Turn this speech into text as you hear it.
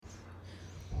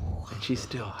She's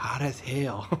still hot as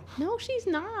hell. No, she's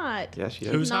not. Yeah, she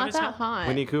is. Who's hot Not as that hell? hot.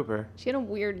 Winnie Cooper. She had a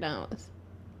weird nose.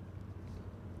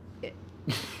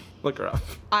 Look her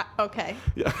up. Okay.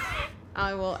 Yeah.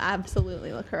 I will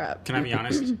absolutely look her up. Can I be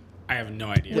honest? I have no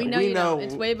idea. We know we you know. know.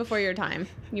 It's way before your time.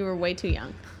 You were way too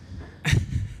young.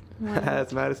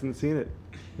 Has Madison seen it?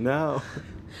 No.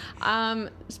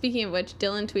 Speaking of which,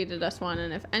 Dylan tweeted us one,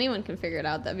 and if anyone can figure it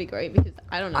out, that'd be great because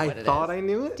I don't know I what it is. thought I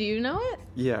knew it. Do you know it?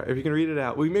 Yeah, if you can read it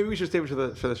out. Maybe we should save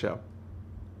it for the show.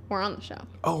 We're on the show.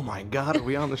 Oh my God, are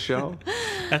we on the show?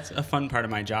 That's a fun part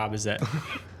of my job is that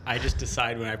I just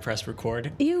decide when I press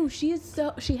record. Ew, she has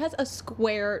a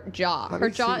square jaw. Let Her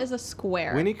me jaw see. is a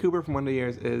square. Winnie Cooper from Wonder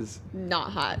Years is.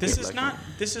 Not hot. This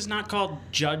is not called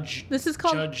Judge. This is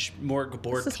called- Judge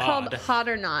Morgboard This is Pod. called Hot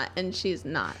or Not, and she's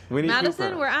not. Winnie Madison,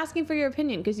 Cooper. we're asking for your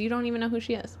opinion because you don't even know who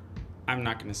she is. I'm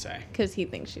not gonna say. Because he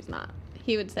thinks she's not.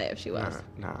 He would say if she was.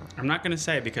 Nah. I'm not gonna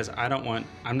say because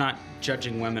I'm not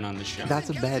judging women on this show.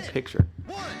 That's a bad picture.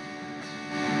 1, 2,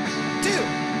 1,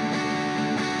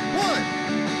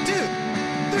 2,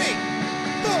 3,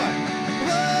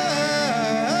 4.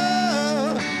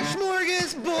 Whoa,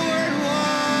 smorgasbord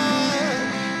wall.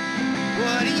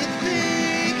 What do you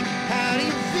think? How do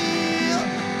you feel?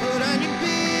 Put on your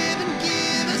bib and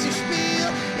give us your spiel.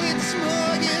 It's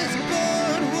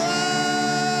smorgasbord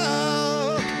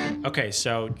wall. Okay,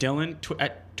 so Dylan,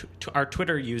 our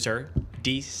Twitter user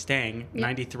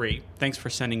DStang93. Thanks for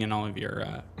sending in all of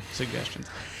your suggestions.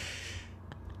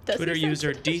 Does Twitter he say-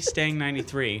 user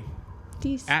DStang93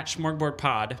 at Smorgboard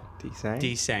Pod. D-Sang?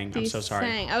 DSang. I'm so sorry.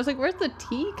 Sang. I was like, where's the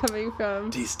T coming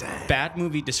from? D-Stang. Bad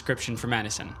movie description for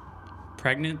Madison.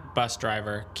 Pregnant bus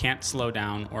driver can't slow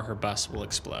down or her bus will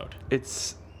explode.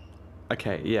 It's.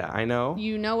 Okay, yeah, I know.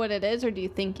 You know what it is, or do you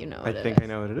think you know what it is? think I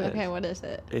know what it is. Okay, what is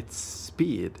it? It's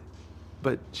Speed.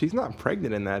 But she's not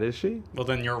pregnant in that, is she? Well,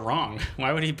 then you're wrong.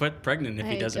 Why would he put pregnant if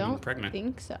he doesn't mean don't pregnant?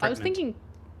 think so. I was Pregnant. thinking,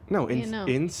 No, Yeah, no.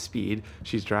 in Speed,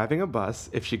 she's driving a bus.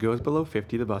 If she goes below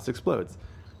 50, the bus explodes.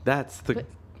 That's the but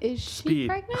is she Speed.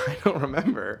 pregnant? I don't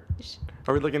remember.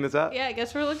 Are we looking this up? Yeah, I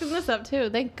guess we're looking this up too.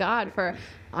 Thank God for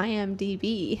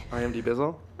IMDb. IMDb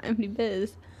Bizzle? IMDb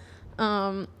Biz.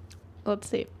 Let's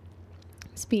see.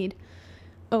 Speed.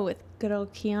 Oh, with good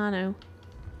old Keanu.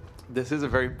 This is a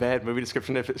very bad movie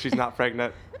description if she's not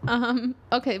pregnant.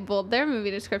 Okay, well, their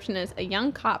movie description is a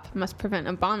young cop must prevent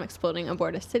a bomb exploding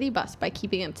aboard a city bus by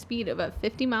keeping its speed above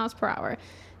 50 miles per hour.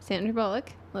 Sandra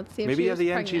Bullock. Let's see if Maybe she at was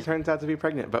the end she pregnant. turns out to be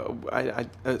pregnant,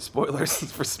 but spoilers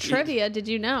for Speed. Trivia, did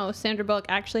you know Sandra Bullock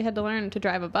actually had to learn to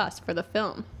drive a bus for the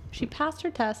film? She passed her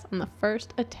test on the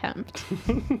first attempt.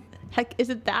 Heck, is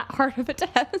it that hard of a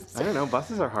test? I don't know.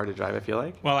 Buses are hard to drive, I feel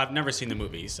like. Well, I've never seen the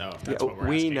movie, so if that's what we're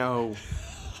we asking. know.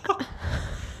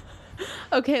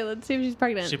 Okay, let's see if she's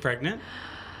pregnant. Is she pregnant?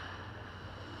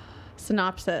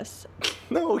 Synopsis.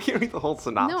 No, you don't read the whole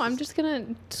synopsis. No, I'm just gonna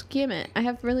skim it. I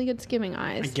have really good skimming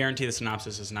I eyes. guarantee the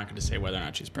synopsis is not going to say whether or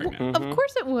not she's pregnant. Of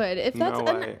course it would. If that's No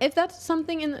way. if that's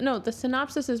something in the the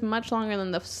synopsis is much longer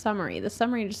than the summary. The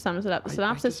summary just sums it up. The I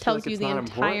synopsis just feel tells like you it's the not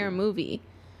entire important. movie.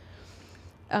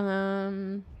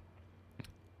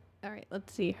 All right,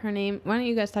 let's see. Her name. Why don't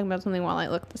you guys talk about something while I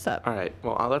look this up? All right.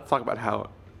 Well, let's talk about how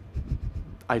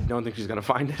I don't think she's going to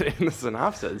find it in the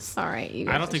synopsis. All right, you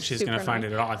guys I don't are think she's going to super find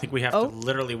nice. it at all. I think we have Oh. to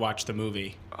literally watch the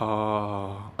movie.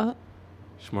 Oh.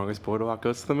 Smorgasbord Walk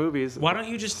goes to the movies. Why don't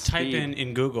you just type Speed.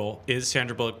 in Google, is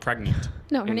Sandra Bullock pregnant?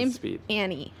 No, her in name's Speed.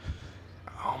 Annie.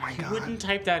 Oh my You God. wouldn't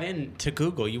type that in to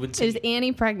Google. You would say, Is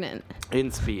Annie pregnant?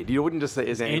 In Speed. You wouldn't just say,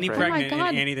 is Annie Annie pregnant? pregnant in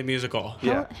God. Annie the Musical?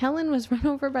 Yeah. Helen was run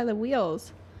over by the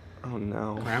wheels. Oh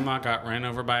no. Grandma got ran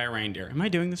over by a reindeer. Am I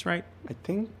doing this right? I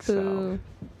think so.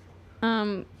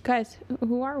 Boo. Guys,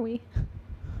 who are we?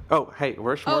 Oh, hey,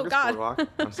 we're Oh, Smorgasbord God. Walk.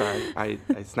 I'm sorry. I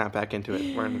snapped back into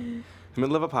it. We're in the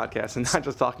middle of a podcast and not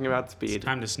just talking about speed.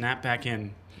 Time to snap back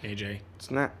in, AJ.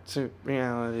 Snap to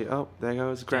reality. Oh, there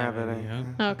goes gravity.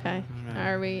 Okay.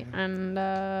 Are we? And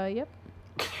yep.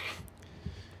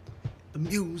 The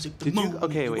music, the Did you? moan,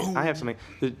 Okay, the wait. moan. I have something.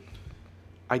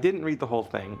 I didn't read the whole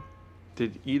thing.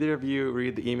 Did either of you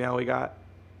read the email we got?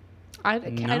 I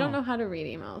No. don't know how to read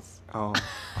emails. Oh.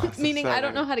 Meaning I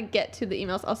don't know how to get to the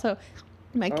emails. Also,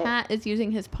 my cat is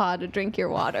using his paw to drink your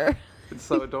water. It's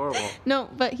so adorable. No,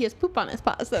 but he has poop on his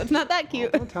paw, so it's not that Oh,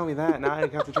 cute. don't tell me that. Now I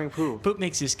have to drink poop. Poop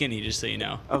makes you skinny, just so you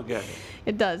know. Oh, good.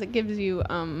 It does. It gives you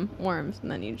worms,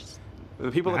 and then you just. The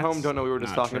people at That's home don't know we were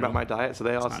just not talking true. about my diet, so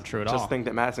they all not true at just all. think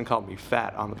that Madison called me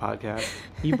fat on the podcast.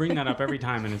 You bring that up every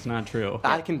time, and it's not true.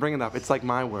 I can bring it up. It's like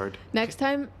my word. Next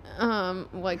time,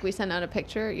 like we send out a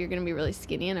picture, you're gonna be really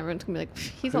skinny, and everyone's gonna be like,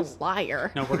 "He's a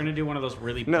liar." No, we're gonna do one of those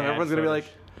really No, bad everyone's gonna be like,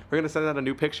 photos. we're gonna send out a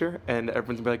new picture, and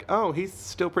everyone's gonna be like, "Oh, he's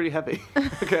still pretty heavy."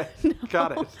 Okay,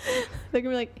 got it. They're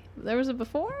gonna be like, there was a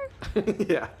before?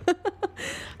 Yeah. All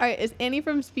right, is Annie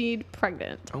from Speed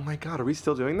pregnant? Oh my God, are we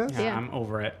still doing this? Yeah, Yeah. I'm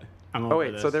over it. I'm over Oh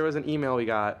wait, this. so there was an email we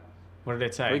got. What did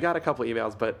it say? We got a couple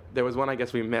emails, but there was one I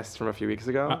guess we missed from a few weeks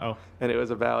ago. Uh-oh. And it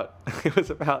was about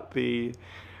the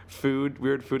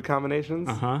weird food combinations.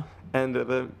 Uh-huh. And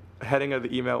the heading of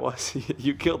the email was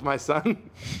 "You killed my son."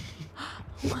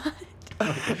 What?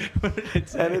 What did it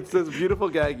say? And it's this beautiful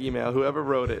gag email. Whoever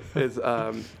wrote it is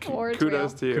Or it's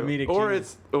kudos to you. Comedic or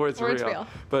genius. it's Or real. it's real.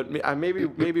 But maybe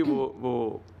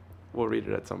we'll read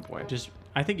it at some point.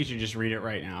 I think you should just read it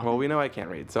right now. Well, we know I can't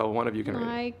read, so one of you can read it.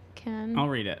 I can. I'll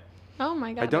read it. Oh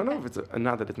my God. I don't know okay. if it's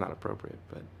not that it's not appropriate,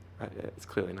 but it's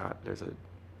clearly not. There's a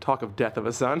talk of death of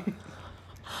a son.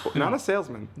 Not a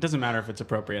salesman. It doesn't matter if it's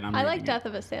appropriate. I'm I like reading Death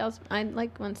of a Sales. I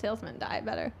like when salesmen die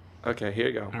better. Okay, here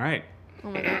you go. it. All right. Oh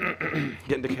my God.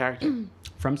 Get into character.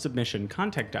 From submission,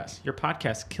 contact us. Your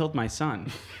podcast killed my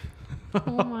son.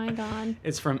 Oh my God.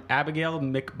 It's from Abigail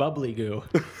McBubblygoo.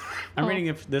 I'm Oh.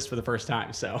 reading this for the first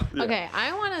time, so. Okay,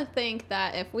 I want to think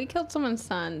that if we killed someone's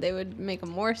son, they would make a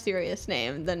more serious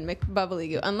name than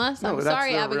McBubblygoo. Unless, No, I'm that's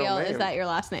sorry, their real Abigail, name. is that your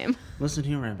last name? Listen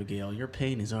here, Abigail. Your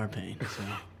pain is our pain. So.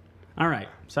 All right.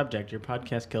 Subject: Your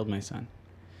podcast killed my son.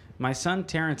 My son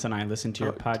Terrence and I listened to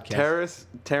your podcast.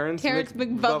 Terrence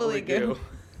McBubblygoo.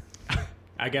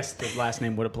 I guess the last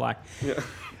name would apply. Yeah.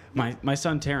 My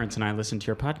son Terrence and I listen to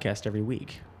your podcast every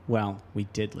week. Well, we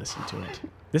did listen to it.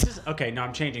 This is okay. No,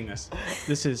 I'm changing this.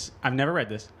 I've never read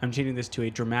this. I'm changing this to a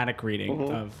dramatic reading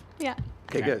Mhm. of. Yeah.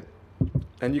 Okay, good.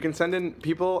 And you can send in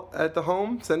people at the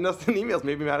home. Send us in emails.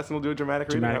 Maybe Madison will do a dramatic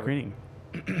reading. Dramatic of it.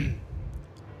 reading.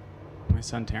 My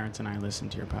son Terrence and I listen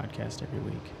to your podcast every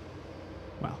week.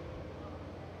 Well,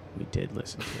 we did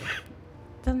listen to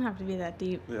it. Doesn't have to be that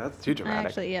deep. Yeah, that's too I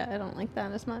dramatic. I don't like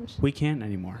that as much. We can't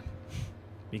anymore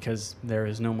because there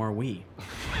is no more we.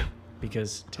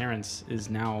 Because Terrence is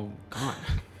now gone.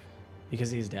 Because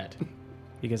he's dead.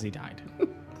 Because he died.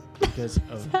 Because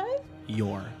of What?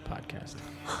 your podcast.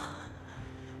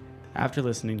 After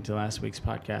listening to last week's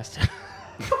podcast,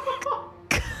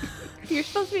 You're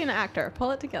supposed to be an actor.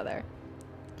 Pull it together.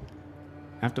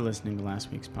 after listening to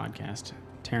last week's podcast,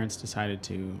 Terrence decided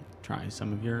to try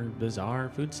some of your bizarre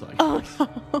food selections. Oh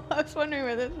no! I was wondering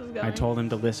where this was going. I told him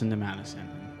to listen to Madison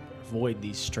and avoid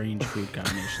these strange food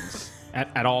combinations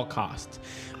at all costs.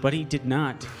 But he did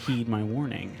not heed my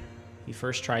warning. He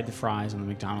first tried the fries on the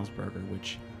McDonald's burger,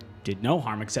 which did no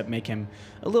harm except make him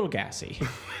a little gassy.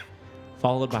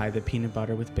 Followed by the peanut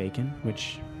butter with bacon,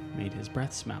 which made his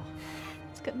breath smell.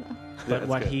 It's good though. But that's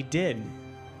what good. he did,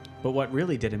 but what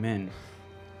really did him in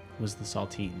was the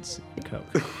saltines and Coke.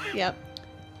 Yep.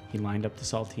 He lined up the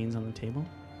saltines on the table,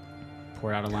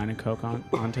 poured out a line of Coke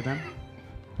onto them.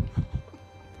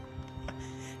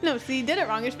 No, see, you did it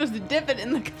wrong. You're supposed to dip it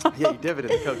in the cup. Yeah, you dip it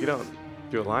in the Coke. You don't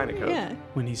do a line of Coke. Yeah.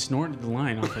 When he snorted the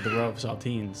line off of the row of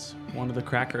saltines, one of the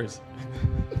crackers.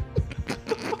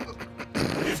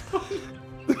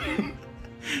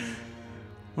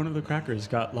 One of the crackers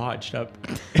got lodged up.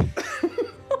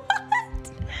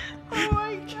 Oh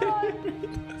my God.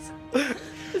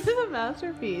 This is a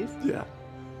masterpiece. Yeah.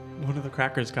 One of the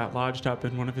crackers got lodged up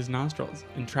in one of his nostrils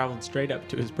and traveled straight up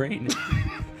to his brain.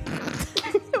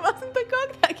 It wasn't the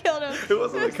Coke that killed him. It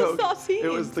wasn't It the was Coke. the saltines. It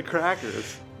was the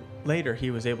crackers. Later, he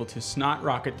was able to snot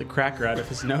rocket the cracker out of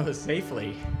his nose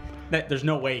safely. There's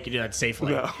no way he could do that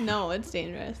safely. No. No, it's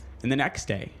dangerous. And the next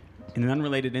day, in an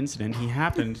unrelated incident, he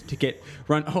happened to get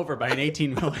run over by an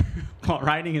 18-wheeler while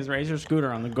riding his racer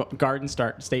scooter on the Garden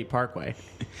State Parkway.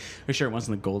 Are you sure it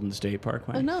wasn't the Golden State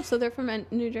Parkway? Oh no, so they're from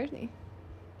New Jersey.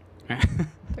 They're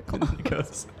cool. It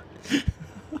goes.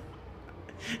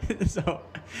 So,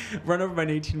 run over by an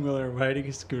 18-wheeler riding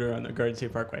a scooter on the Garden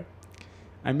State Parkway.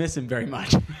 I miss him very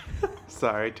much.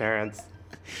 Sorry, Terrence.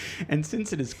 And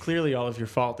since it is clearly all of your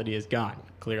fault that he is gone,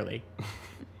 clearly,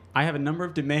 I have a number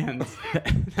of demands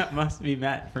that must be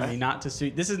met for me not to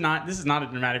sue. This is not a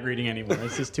dramatic reading anymore.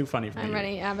 This is too funny for me. I'm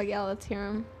ready, Abigail. Let's hear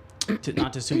him.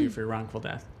 Not to sue you for your wrongful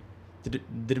death. The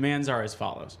demands are as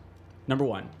follows. Number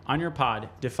 1, on your pod,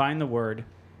 define the word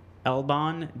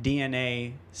Elbon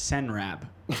DNA Senrab.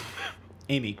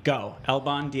 Amy, go.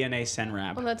 Elbon DNA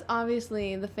Senrab. Well, that's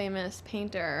obviously the famous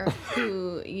painter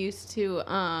who used to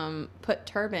put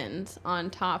turbans on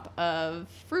top of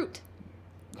fruit.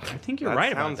 I think you're That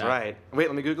right about sounds that. right. Wait,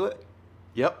 let me Google it.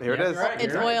 Yep, here Yep, it is. you're right.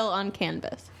 It's You're oil on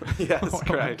canvas. Yes, On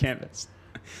correct. canvas.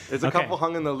 There's a Okay. couple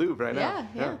hung in the Louvre right now.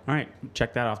 Yeah. All right,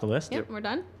 check that off the list. Yep, we're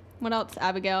done. What else,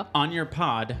 Abigail? On your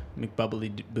pod,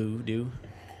 McBubbly Boo Doo,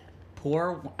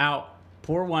 pour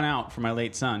one out for my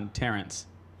late son, Terrence.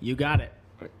 You got it.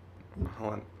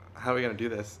 Hold on. How are we gonna do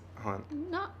this? Hold on.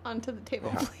 Not onto the table,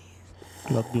 Yeah. please.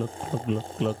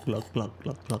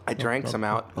 I drank some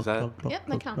out. Is that? Yep,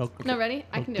 that counts. No, ready?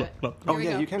 I can do it. Oh Here we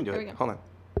yeah, go. you can do Here it. we go. Hold on.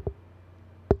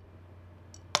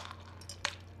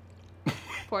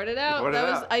 Poured it out. Poured it That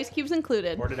was out. ice cubes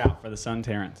included. Poured it out for the son,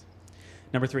 Terrence.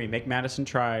 Number 3, make Madison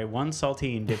try one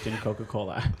saltine dipped in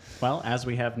Coca-Cola. Well, as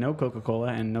we have no Coca-Cola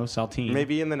and no saltine.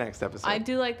 Maybe in the next episode. I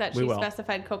do like that We she will.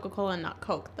 specified Coca-Cola and not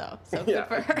Coke, though. So good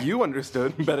for Yeah, her. you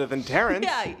understood better than Terrence.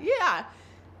 Yeah.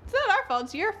 It's not our fault.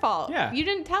 It's your fault. Yeah. You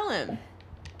didn't tell him.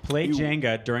 Play You-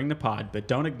 Jenga during the pod, but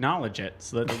don't acknowledge it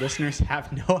so that the listeners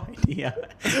have no idea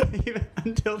even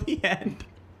until the end.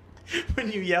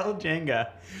 When you yell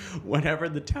Jenga, whenever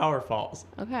the tower falls.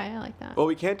 Okay, I like that. Well,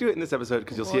 we can't do it in this episode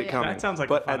because you'll see Well, it yeah. coming. That sounds like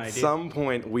a but fun at idea. some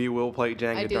point, we will play I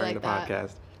Jenga do during like the that.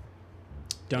 podcast.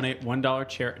 Donate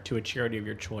 $1 to a charity of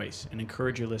your choice and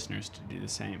encourage your listeners to do the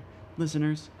same.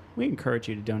 Listeners, we encourage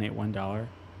you to donate $1.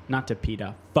 Not to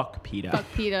PETA. Fuck PETA. Fuck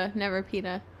PETA. Never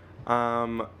PETA.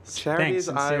 Charities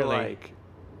I sincerely. like.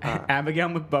 Abigail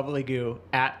McBubbly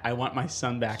at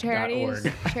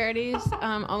iwantmysonback.org. Charities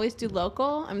always do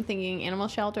local. I'm thinking animal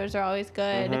shelters are always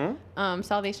good. Mm-hmm.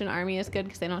 Salvation Army is good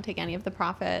because they don't take any of the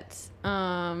profits.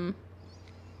 March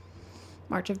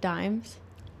of Dimes.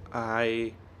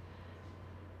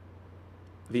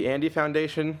 The Andy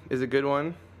Foundation is a good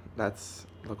one. That's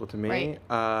local to me. Right.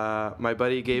 My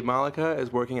buddy Gabe Malika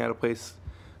is working at a place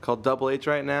called Double H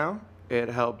right now. It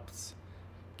helps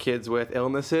kids with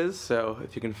illnesses, so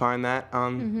if you can find that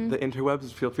on the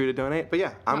interwebs, feel free to donate. But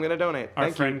yeah, I'm gonna donate. Our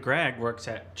Thank friend you. Greg works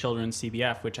at Children's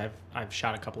CBF, which I've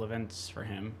shot a couple events for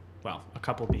him. Well, a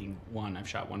couple being one. I've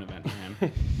shot one event for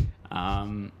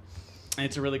him.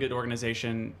 It's a really good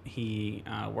organization. He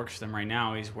works for them right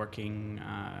now. He's working.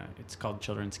 It's called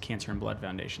Children's Cancer and Blood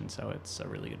Foundation, so it's a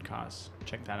really good cause.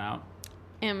 Check that out.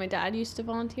 And my dad used to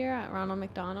volunteer at Ronald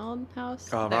McDonald House.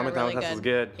 Oh, They're Ronald McDonald really House is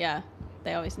good. Yeah,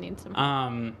 they always need some.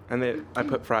 And I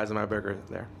put fries on my burger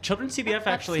there. Children's CBF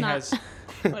actually That's has.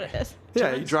 not what it is.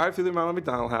 Yeah, you drive through the Ronald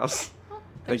McDonald House.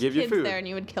 They There's give you kids food. there, and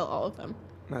you would kill all of them.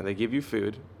 No, they give you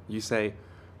food. You say,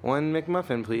 1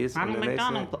 McMuffin, please. Ronald and then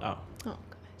McDonald. They say, Oh, Oh,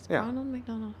 guys. Yeah. Ronald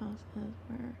McDonald House is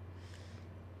where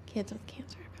kids with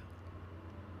cancer go.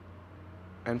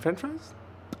 and French fries?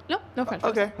 Nope, no French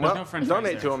fries. Okay, well, no French fries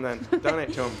donate to there. them then. Donate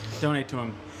to them. donate to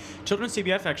him. Children's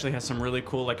CBF actually has some really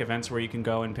cool events where you can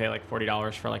go and pay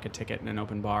 $40 for a ticket in an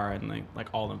open bar, and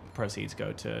all the proceeds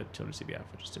go to Children's CBF,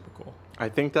 which is super cool. I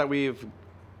think that we've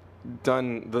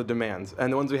done the demands,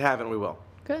 and the ones we haven't, we will.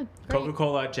 Good. Great.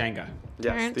 Coca-Cola Jenga.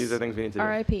 Yes, Terrence, these are things we need to do.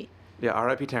 R.I.P. Yeah,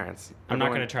 R.I.P. Terrence. I'm not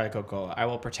Everyone- going to try the Coca-Cola. I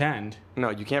will pretend. No,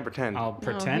 you can't pretend. I'll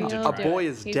pretend to he'll try. A do boy it.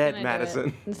 is He's dead, gonna do Madison.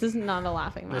 it. This is not a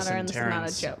laughing matter, Listen, and this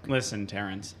Terrence. is not a joke. Listen,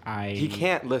 Terrence. He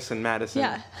can't listen, Madison.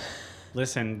 Yeah.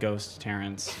 Listen, Ghost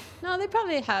Terrence. No, they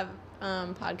probably have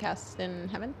podcasts in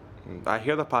heaven. I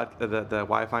hear the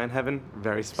Wi-Fi in heaven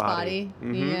very spotty.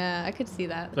 Mhm. Yeah, I could see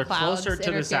that. They're Clouds, closer to the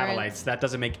interference. satellites. That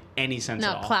doesn't make any sense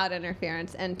at No, all. cloud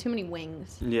interference and too many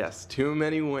wings. Yes, too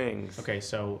many wings. Okay,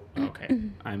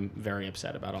 I'm very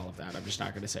upset about all of that. I'm just not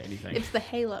going to say anything. It's the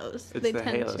halos. It's they the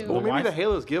tend halos. to. Well, maybe Wi-Fi- the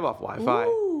halos give off Wi-Fi.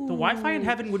 The Wi-Fi in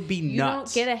heaven would be You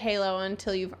nuts. don't get a halo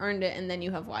until you've earned it, and then you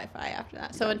have Wi-Fi after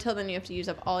that. So until then, you have to use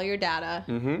up all your data.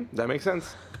 That makes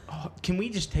sense. Oh, can we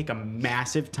just take a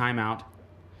massive timeout?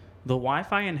 The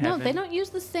Wi-Fi in heaven. No, they don't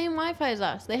use the same Wi-Fi as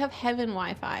us. They have heaven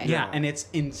Wi-Fi. Yeah, and it's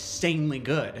insanely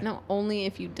good. No, only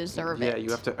if you deserve it. Yeah,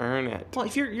 you have to earn it. Well,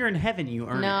 if you're in heaven, you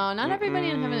earn No, it. not everybody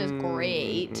in heaven is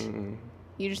great.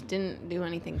 You just didn't do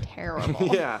anything terrible.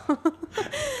 Yeah.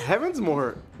 Heaven's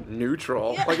more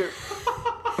neutral. Like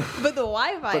But the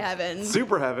Wi-Fi heaven.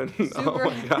 super heaven. Oh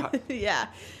my god. Yeah.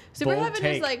 Super Bold heaven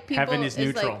take. is like people. Heaven is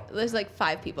neutral. There's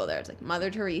 5 people there. It's like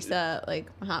Mother Teresa, like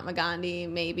Mahatma Gandhi,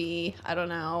 maybe. I don't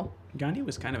know. Gandhi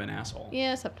was kind of an asshole.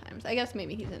 Yeah, sometimes. I guess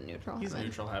maybe he's in neutral He's in heaven.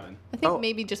 neutral heaven. I think Oh,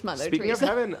 maybe just Mother Speaking Teresa. of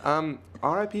heaven,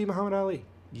 R.I.P. Muhammad Ali.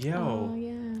 Yo. Oh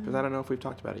yeah. Because I don't know if we've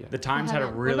talked about it yet. The Times had a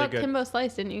What really about good. Kimbo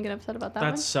Slice? Didn't you get upset about that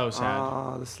That's so sad.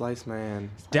 Oh, the Slice Man.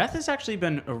 Death has actually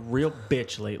been a real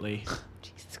bitch lately. one?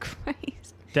 Jesus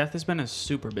Christ. Death has been a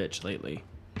super bitch lately.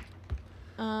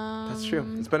 That's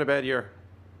true. It's been a bad year.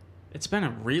 It's been a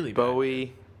really bad.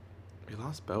 Bowie. We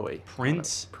lost Bowie.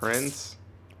 Prince. Prince.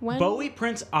 When, Bowie,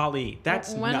 Prince, Ali.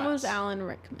 That's when nuts. was Alan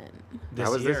Rickman? This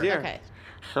That was this year. Okay.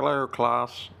 Hello,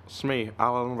 class. It's me,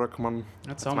 Alan Rickman.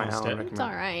 That's my almost Alan it. Rickman. It's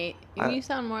all right. I- You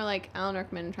sound more like Alan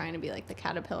Rickman trying to be like the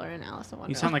caterpillar in Alice in Wonderland.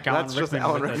 You sound like Alan That's just Rickman.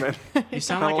 Alan with Rickman. You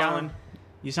sound like Hello. Alan.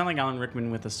 You sound like Alan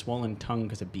Rickman with a swollen tongue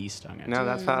because a bee stung it. No,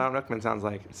 that's what Alan Rickman sounds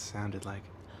like. It sounded like.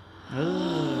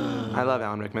 I love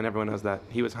Alan Rickman. Everyone knows that.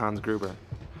 He was Hans Gruber.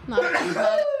 Not-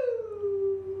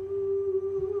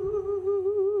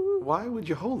 Why would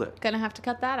you hold it? Gonna have to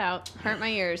cut that out. Hurt my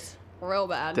ears. Real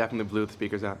bad. Definitely blew the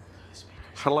speakers out.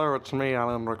 Hello, it's me,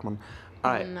 Alan Rickman.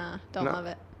 All right. Nah, don't No. love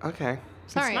it. Okay.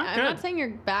 Sorry, not I'm good. not saying you're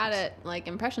bad at like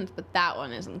impressions, but that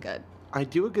one isn't good. I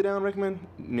do a good Alan Rickman.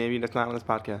 Maybe that's not on this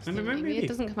podcast. Maybe it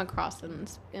doesn't come across in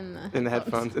the In the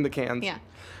headphones, in the cans. Yeah.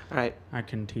 All right. I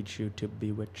can teach you to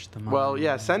bewitch the mind. Well,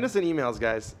 yeah, send us in emails,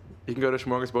 guys. You can go to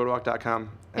smorgasbordwalk.com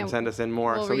and Yeah, send us in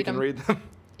more we'll so we read can them. read them.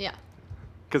 Yeah.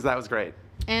 Because that was great.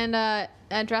 And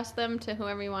address them to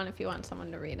whoever you want if you want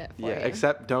someone to read it for Yeah, you.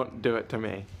 except don't do it to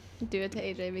me. Do it to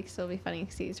AJ because it'll be funny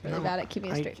because he's really bad at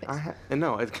keeping a straight face.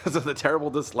 No, it's because of the terrible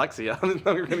dyslexia. I'm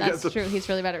never gonna That's get true. He's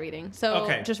really bad at reading. So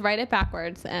Okay. just write it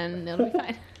backwards and it'll be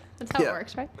fine. That's how Yeah. it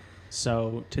works, right?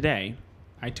 So today,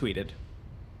 I tweeted,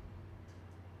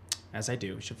 as I do.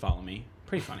 You should follow me.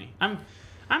 Pretty funny. I'm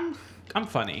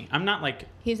funny. I'm not like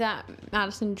He's at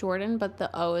Madison Jordan, but the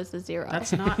O is the 0.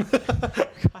 that's not.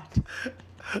 God.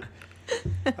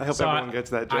 I hope So everyone gets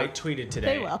that I joke. tweeted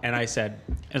today, will. and I said,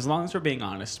 as long as we're being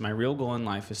honest, my real goal in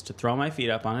life is to throw my feet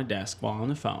up on a desk while on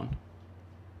the phone.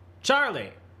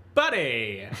 Charlie,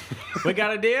 buddy, we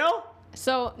got a deal?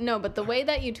 So no, but the way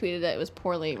that you tweeted it was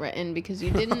poorly written because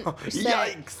you didn't say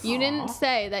Yikes. you didn't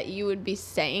say that you would be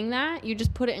saying that. You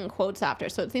just put it in quotes after,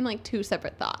 so it seemed like two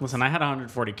separate thoughts. Listen, I had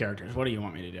 140 characters. What do you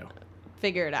want me to do?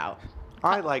 Figure it out.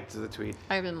 I liked the tweet.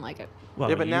 I didn't like it. Well,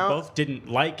 Yeah, but you now- both didn't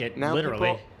like it, Now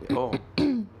literally. people.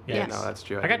 Yes. Yes. No, that's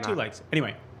true. I got did 2 not. likes.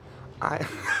 Anyway, I.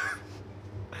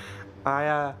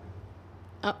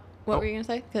 Oh, what were you gonna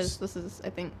say? Because this is, I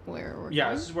think, where we're yeah,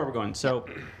 going. this is where we're going. So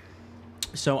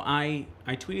I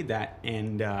tweeted that,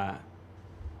 and a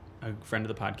friend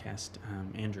of the podcast,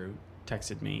 Andrew,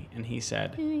 texted me, and he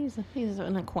said, He's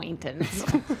an acquaintance.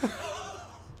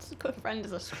 A good friend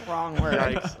is a strong word.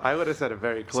 Yikes. I would have said a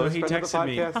very close he friend of the texted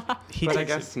me- podcast. he but I texted-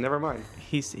 guess never mind.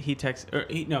 he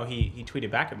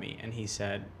tweeted back at me, and he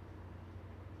said,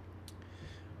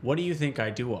 "What do you think I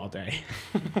do all day?"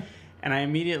 And I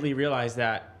immediately realized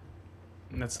that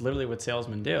that's literally what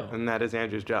salesmen do. And that is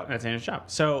Andrew's job. That's Andrew's job.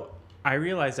 So I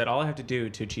realized that all I have to do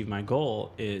to achieve my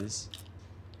goal is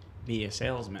be a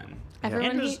salesman.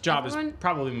 Everyone Andrew's he- job everyone- is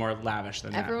probably more lavish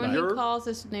than Everyone that. he You're- calls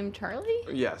is named Charlie?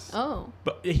 Yes. Oh.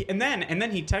 But and then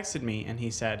he texted me and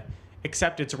he said,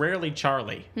 "Except it's rarely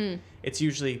Charlie. It's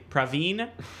usually Praveen,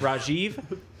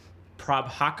 Rajiv,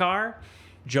 Prabhakar,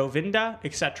 Jovinda,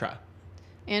 etc."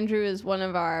 Andrew is one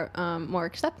of our more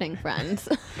accepting friends.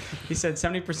 He said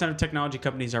 70% of technology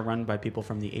companies are run by people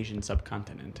from the Asian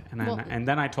subcontinent. Well- And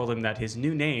then I told him that his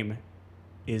new name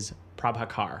is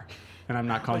Prabhakar. And I'm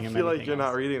not calling I him feel anything like you're not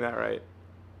else. reading that right.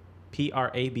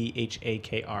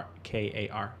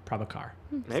 Prabhakar, Prabhakar.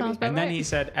 Maybe. Sounds about And then right. he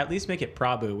said, at least make it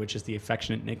Prabhu, which is the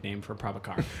affectionate nickname for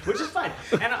Prabhakar, which is fine.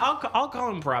 And I'll call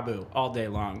him Prabhu all day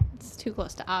long. It's too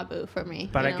close to Abu for me.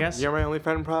 But you I know? guess You're my only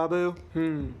friend,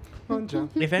 Prabhu. Fun job.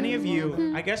 if any of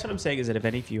you, I guess what I'm saying is that if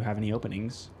any of you have any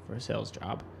openings for a sales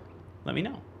job, let me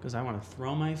know, because I want to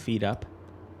throw my feet up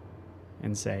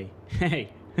and say, hey,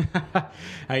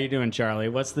 how you doing, Charlie?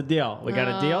 What's the deal? We got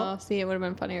a Oh, deal? see, it would have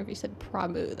been funnier if you said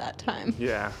Prabhu that time.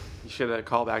 Yeah. You should have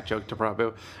called back joke to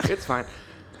Prabhu. It's fine.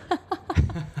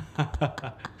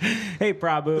 Hey,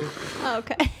 Prabhu, Oh,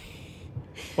 okay.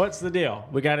 what's the deal?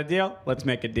 We got a deal? Let's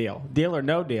make a deal. Deal or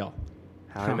no deal?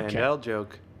 Howie Okay. Mandel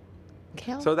joke.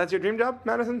 Kale? So that's your dream job,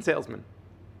 Madison? Salesman.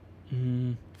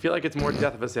 I feel like it's more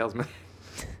death of a salesman.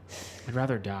 I'd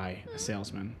rather die a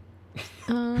salesman.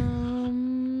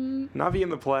 Not be in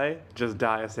the play, just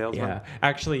die a salesman. Yeah.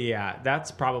 Actually, yeah, that's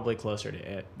probably closer to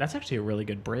it. That's actually a really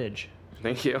good bridge.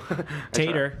 Thank you. I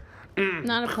Tater,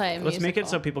 Not a play. let's make it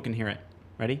so musical. people can hear it.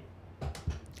 Ready?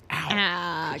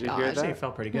 Ah, Did you hear God. I'd say that? it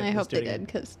felt pretty good. I Let's hope do they it again. did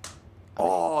because tried.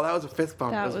 Oh, that was a fist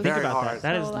bump. That It was was- very Think about hard. that.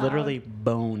 That So is loud. literally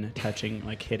bone touching,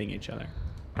 like hitting each other.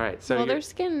 All right, so well, you're, there's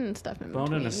skin and stuff in Bone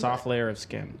between. and a soft layer of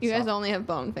skin. You guys only have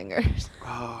bone fingers.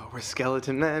 oh, we're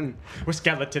skeleton men. We're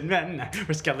skeleton men.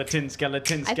 We're skeleton I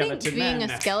think being men.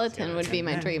 a skeleton would be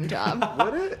my dream job.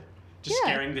 Would it? Just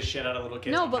Yeah. scaring the shit out of little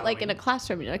kids. No, on but like in a Halloween.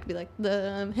 classroom, you know, I could be like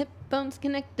the hip bone's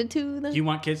connected to the. You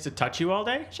want kids to touch you all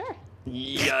day? Sure.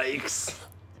 Yikes.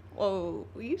 Whoa,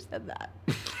 you said that.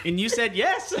 And you said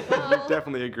yes. We Well,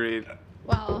 definitely agreed.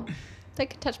 well, they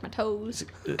could touch my toes.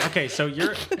 Okay, so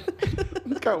you're.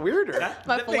 It got weirder.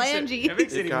 My that makes it- phalange. that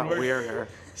makes it It even got worse. weirder.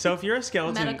 So if you're a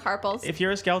skeleton, Metacarpals. if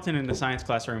you're a skeleton in the science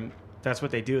classroom, that's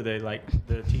what they do. They like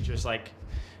the teacher's like,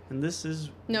 and this is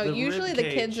No, the usually rib the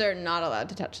cage. kids are not allowed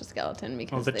to touch the skeleton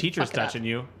because Well, the they teacher's fuck it up. touching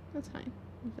you. That's fine.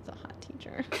 If it's a hot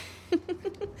teacher.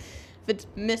 If it's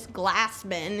Miss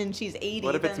Glassman and she's 80.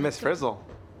 What if it's then Miss Frizzle?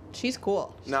 She's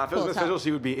cool. No, if it was Cool Miss as hell. Frizzle,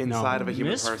 she would be inside of a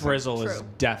human Miss person. Frizzle is True.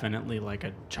 definitely like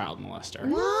a child molester.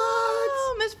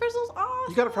 Oh, Miss Frizzle's awesome.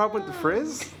 You got a problem with the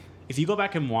frizz? If you go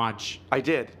back and watch I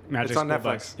did. Magic it's on School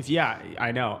Netflix. Bus,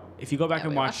 I know. If you go back Yeah,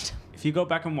 and we watch, watched. if you go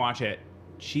back and watch it,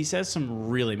 she says some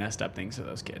really messed up things to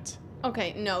those kids.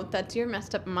 Okay, no, that's your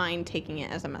messed up mind taking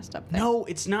it as a messed up thing. No,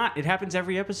 it's not. It happens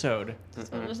every episode.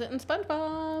 So was it in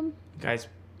SpongeBob? Guys,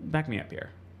 back me up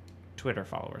here. Twitter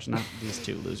followers, not these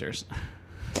two losers.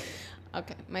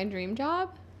 Okay, my dream job?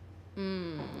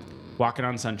 Walking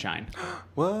on Sunshine.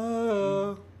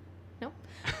 Whoa. Nope.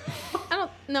 I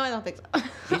don't think so.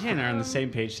 DJ and I are on the same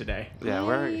page today. Yeah,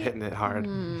 we're hitting it hard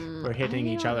We're hitting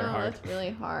each other hard. That's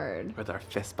really hard. with our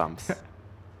fist bumps.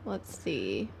 Let's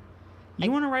see.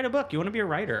 You want to write a book. You want to be a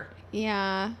writer.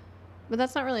 Yeah. But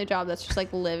that's not really a job. That's just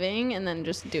like living and then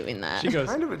just doing that. She goes,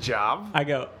 Kind of a job. I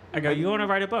go, you want to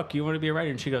write a book. You want to be a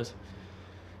writer. And she goes,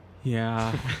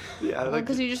 yeah. Yeah, like,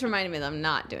 Because you just reminded me that I'm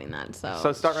not doing that.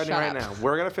 So start writing shut right up. now.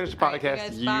 We're gonna finish the All right, podcast.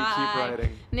 guys, you bye. keep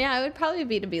writing. Yeah, it would probably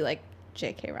be to be like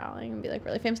J.K. Rowling and be like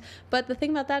really famous. But the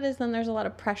thing about that is then there's a lot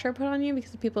of pressure put on you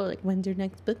because people are like, when's your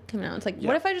next book coming out? It's like, Yeah.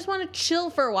 what if I just want to chill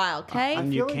for a while, okay?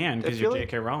 And you can because you're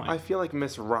J.K. Rowling. I feel like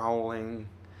Miss Rowling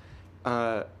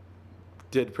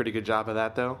did a pretty good job of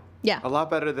that, though. Yeah. A lot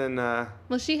better than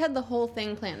Well, she had the whole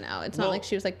thing planned out. It's not Well- like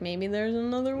she was like, maybe there's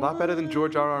another one. a lot better than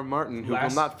George R.R. Martin, who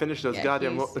Last- will not finish those Yeah,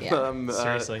 goddamn he's- yeah.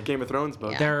 Seriously. Game of Thrones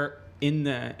books. Yeah. There in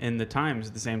the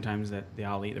Times, the same Times that the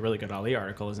really good Ali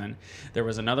article is in, there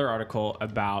was another article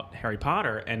about Harry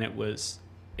Potter, and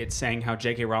it's saying how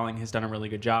J.K. Rowling has done a really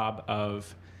good job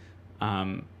of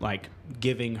like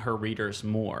giving her readers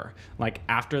more. Like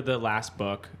after the last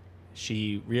book,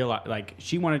 she realized like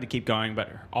she wanted to keep going, but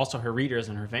also her readers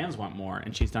and her fans want more,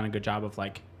 and she's done a good job of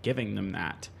like giving them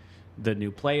that. The new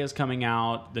play is coming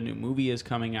out, the new movie is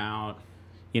coming out.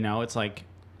 You know, it's like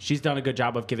she's done a good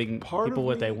job of giving Part people of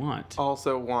what they me want.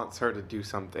 Also wants her to do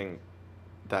something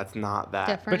that's not that.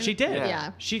 Different. But she did.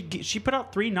 Yeah. She put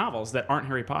out 3 novels that aren't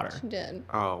Harry Potter. She did.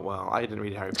 Oh well, I didn't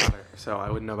read Harry Potter, so I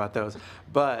wouldn't know about those.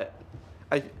 But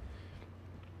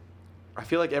I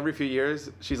feel like every few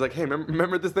years she's like, "Hey,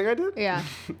 remember this thing I did?" Yeah.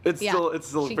 it's Yeah.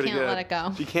 still She pretty can't good. let it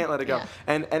go. She can't let it go. Yeah.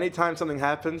 And anytime something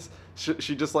happens,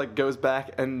 she just like goes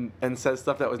back and says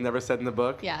stuff that was never said in the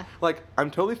book. Yeah. Like I'm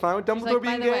totally fine with Dumbledore like, by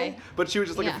being the gay, way- but she was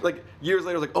just like Yeah. like years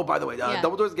later like, "Oh, by the way, Yeah.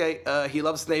 Dumbledore's gay. He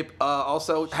loves Snape.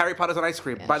 Also, Harry Potter's on ice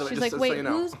cream. Yeah. By the way, she's just like, so wait, you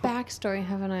know." whose backstory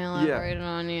haven't I elaborated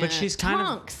on yet? But she's kind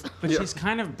Tonks. of Yeah. she's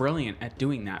kind of brilliant at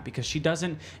doing that because she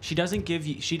doesn't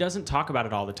talk about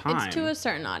it all the time. It's to a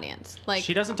certain audience. Like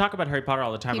She doesn't talk about Harry Potter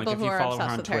all the time. people Like if who you are follow her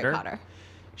obsessed on with Twitter, Harry Potter.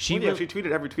 she Well, yeah, will- if she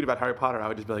tweeted every tweet about Harry Potter, I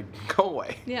would just be like, "Go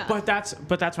away." Yeah. But that's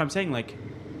what I'm saying. Like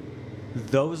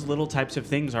those little types of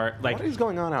things are like What is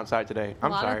going on outside today? a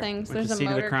I'm lot sorry. of things. With There's the a scene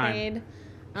of the crime.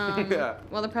 motorcade. Yeah.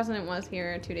 Well, the president was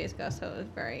here 2 days ago, so it was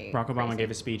very. Barack Obama crazy.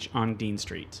 gave a speech on Dean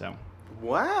Street. So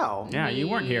Wow. yeah, you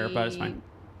weren't here, but it's fine.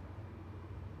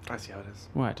 I see how it is.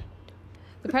 What?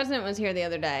 The president was here the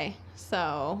other day,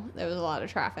 so there was a lot of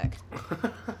traffic.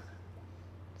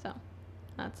 So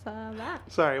that's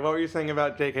that. Sorry, what were you saying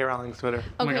about J.K. Rowling's Twitter?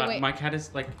 Oh my Okay, god, wait. my cat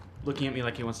is like looking at me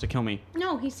like he wants to kill me.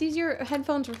 No, he sees your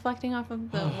headphones reflecting off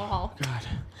of the wall. God.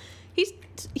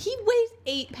 He weighs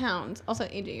 8 pounds. Also,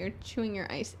 AJ, you're chewing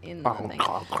your ice in the thing.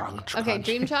 Okay,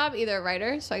 dream job, either a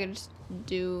writer, so I could just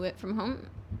do it from home,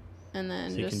 and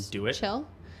then So you can just do it? chill,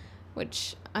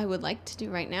 which I would like to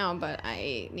do right now, but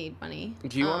I need money.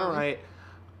 Do you want to write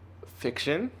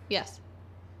fiction Yes.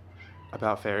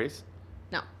 about fairies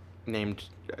No. named?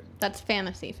 That's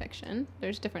fantasy fiction.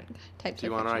 There's different types Do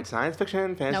you of want to write fiction. science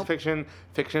fiction, fantasy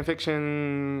Nope.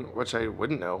 fiction, which I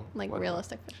wouldn't know. Like What-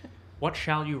 realistic fiction. What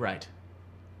shall you write?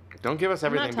 Don't give us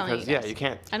I'm not everything telling because you yeah, guys. you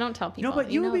can't. I don't tell people. No, but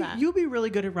you know that. you'll be really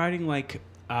good at writing like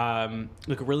a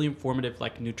really informative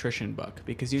like nutrition book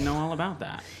because you know all about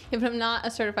that. Yeah, but I'm not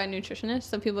a certified nutritionist,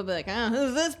 so people will be like, oh,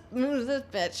 who's this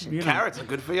bitch? You know, Carrots are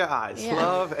good for your eyes. Yeah.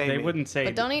 Love Amy. they wouldn't say.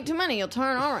 But don't eat too many, you'll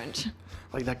turn orange.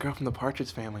 Like that girl from the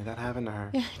Partridge Family. That happened to her.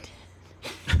 Yeah,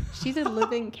 she's a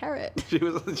living carrot.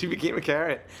 She became a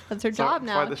carrot. That's her So- job that's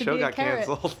now. why the to show be a got carrot.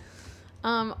 canceled.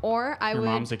 Or I Your would.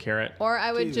 mom's a carrot. Or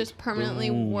I would Dude. just permanently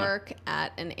Boom. work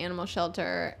at an animal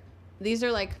shelter. These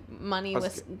are like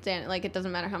moneyless. Like it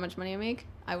doesn't matter how much money I make.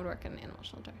 I would work at an animal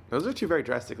shelter. Those are two very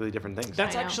drastically different things.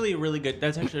 That's I know. actually a really good.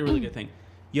 That's actually a really good thing.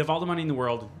 You have all the money in the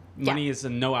world. Money is a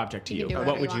no object to You you. can do What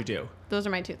whatever would you you want. do? Those are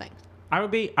my two things.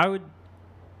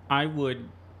 I would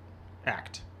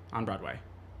act on Broadway.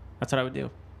 That's what I would do.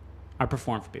 I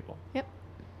perform for people. Yep.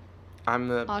 I'm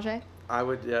the. Ajay. I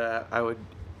would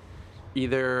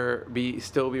either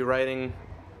still be writing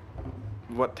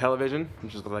television,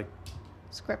 which is like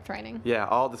Script writing.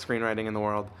 all the screenwriting in the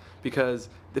world, because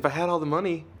if I had all the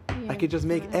money, I Yeah, could just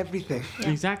make yeah. everything. Yeah.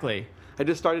 Exactly. I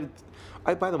just started.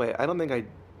 By the way, I don't think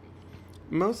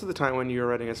most of the time when you're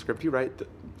writing a script, you write.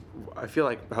 I feel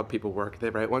like how people work. They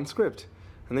write one script,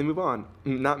 and they move on.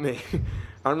 Not me.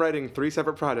 I'm writing 3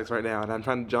 separate projects right now, and I'm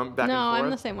trying to jump back and forth. No, I'm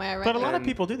the same way. I write. But a lot of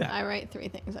people do that. I write 3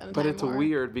 things at a time. But it's or-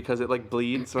 weird because it like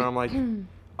bleeds. So I'm like,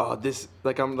 oh, this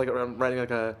I'm writing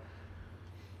like a.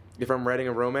 If I'm writing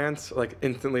a romance, like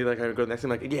instantly, like I go to the next thing,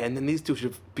 like yeah, and then these two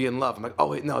should be in love. I'm like, oh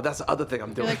wait, no, that's the other thing I'm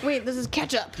You're doing. like, wait, this is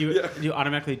ketchup. You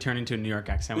automatically turn into a New York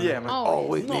accent. when yeah, you're I'm like, like,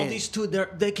 Always. oh wait, no, man. these two,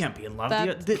 they can't be in love.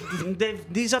 That-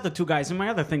 These other 2 guys in my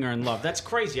other thing are in love. That's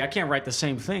crazy. I can't write the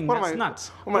same thing. What am That's I- nuts.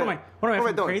 what am I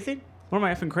effing doing? crazy? What am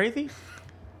I effing crazy?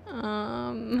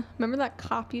 Remember that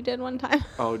cop you did one time?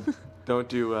 Oh, don't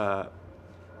do.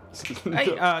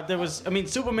 Hey, there was. I mean,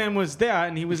 Superman was there,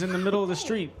 and he was in the middle of the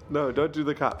street. No, don't do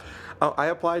the cop. Oh, I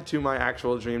applied to my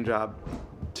actual dream job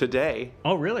today.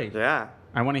 Oh, really? Yeah,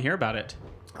 I want to hear about it.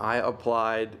 I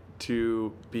applied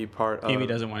to be part of. Amy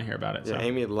doesn't want to hear about it. Yeah, So.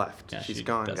 Amy had left. Yeah, She's she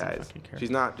gone, doesn't guys. fucking care. She's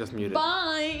not just muted.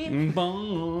 Bye.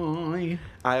 Bye.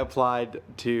 I applied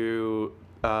to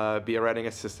be a writing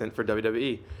assistant for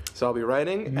WWE. So I'll be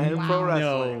writing and pro No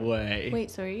wrestling. way. Wait,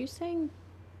 so are you saying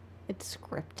it's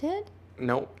scripted?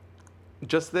 Nope.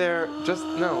 Just there. Just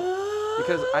no.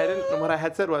 Because I didn't. What I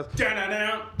had said was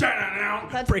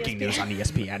That's Breaking ESPN. news on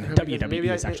ESPN. Maybe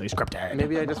WWE I- is actually scripted.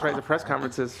 maybe I just write the press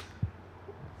conferences.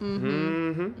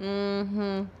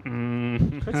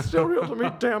 It's still real to me,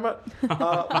 damn it.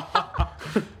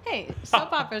 Hey,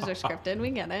 soap operas are scripted. We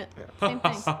get it. Same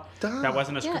thing. That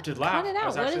wasn't a Yeah, scripted laugh. cut it I out.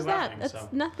 was What actually is that? laughing, That's so.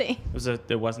 nothing.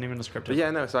 There wasn't even a scripted. But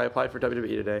yeah, no. So I applied for WWE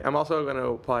today. I'm also going to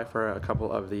apply for a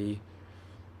couple of the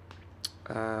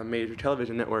major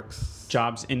television networks.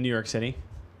 Jobs in New York City.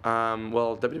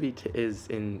 Well, WWE is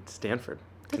in Stanford,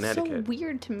 That's Connecticut. so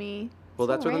weird to me. Well,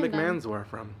 So that's where the random. McMahons were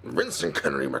from. Vincent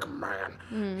Kennedy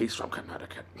McMahon. He's from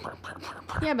Connecticut.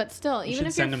 Yeah, but still, You even should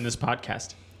if send you're him this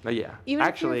podcast. Yeah. even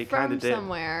Actually, if you're kind from of did.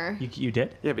 somewhere, You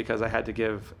did? Yeah, because I had to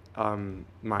give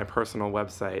my personal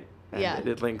website, and Yeah.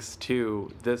 it links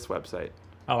to this website.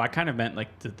 Oh, I kind of meant like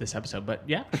this episode, but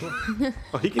yeah, sure.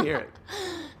 Oh, he can hear it.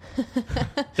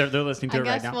 they're listening to I it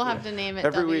right guess now. we'll have to name it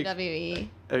Every week. WWE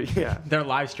Yeah. They're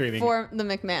live streaming. for the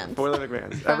McMahons. For the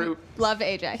McMahons. From Love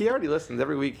AJ. He already listens.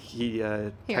 Every week he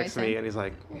texts me say. and he's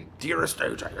like, "Dearest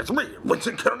AJ, it's me,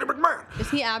 Vincent Kennedy McMahon." Is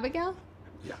he Abigail?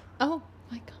 Yeah. Oh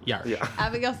my god. Yeah. Yeah.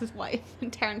 Abigail's his wife,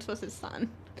 and Terrence was his son.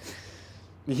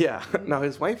 Yeah. Now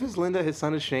his wife is Linda, his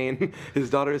son is Shane, his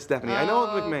daughter is Stephanie. I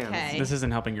know the McMahons. Okay. This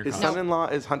isn't helping your His cause. son-in-law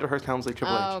is Hunter Hearst Helmsley,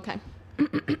 Triple Oh, H. okay.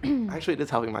 Actually, it is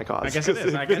helping my cause. I guess it 'cause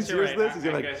is. if I guess Vince you're hears right. This, he's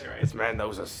gonna I like, guess you're right. this man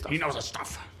knows his stuff. He knows his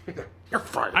stuff. You're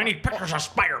fired. I need pictures of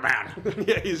Spider-Man.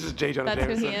 Yeah, he's just J. Jonah That's who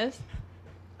Jameson. he is.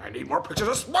 I need more pictures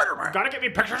of Spider-Man. Gotta get me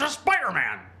pictures of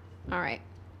Spider-Man. All right.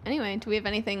 Anyway, do we have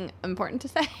anything important to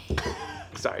say?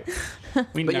 Sorry.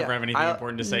 We But never yeah, have anything I-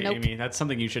 important to say, Nope. Amy. That's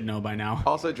something you should know by now.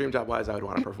 Also, dream job wise, I would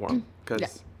want to perform because Yeah.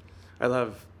 I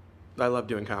love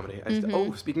doing comedy.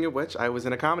 Oh, speaking of which, I was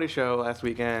in a comedy show last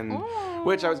weekend,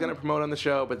 which I was going to promote on the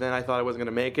show, but then I thought I wasn't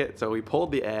going to make it, so we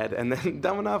pulled the ad. And then,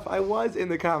 dumb enough, I was in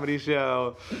the comedy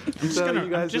show.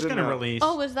 I'm just gonna release.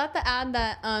 Oh, was that the ad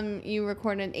that you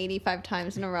recorded 85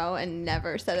 times in a row and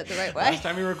never said it the right way? Last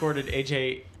time we recorded,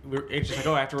 AJ's like,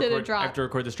 oh, I have to Did a record, drop. I have to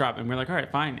record this drop, and we're like, all right,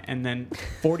 fine. And then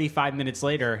 45 minutes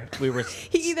later, we were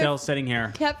either- still sitting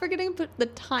here. Kept forgetting to put the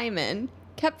time in,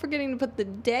 kept forgetting to put the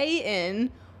day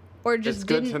in, or just It's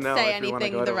good to didn't know say if you wanna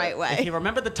anything go the to right it. Hey, way.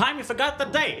 remember the time? You forgot the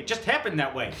day. It just happened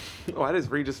that way. Why does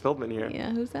Regis Philbin here? Yeah,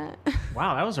 who's that?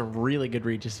 Wow, that was a really good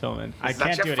Regis Philbin. I Is that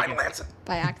can't your do it final again. answer?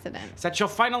 By accident. Is that your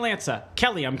final answer?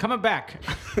 Kelly, I'm coming back.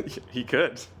 He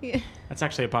could. Yeah. That's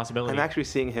actually a possibility. I'm actually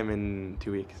seeing him in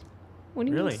 2 weeks. What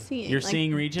do you Really? mean seeing? You're Like,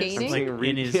 seeing Regis? dating? I'm like-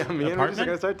 in his yeah, me and Regis are apartment?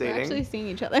 gonna start We're dating. actually seeing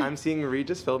each other. I'm seeing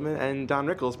Regis Philbin and Don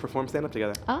Rickles perform stand-up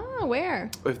together. Ah, where?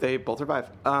 If they both survive.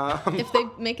 If they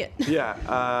make it. Yeah,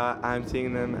 I'm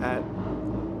seeing them at.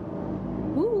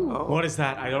 Ooh. Oh, What is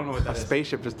that? I don't know what a that is.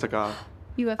 spaceship just took off.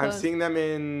 UFOs. I'm seeing them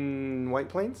in White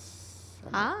Plains.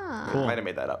 Ah. Cool. Might have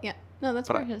made that up. Yeah. No, that's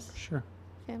But where I- his Sure.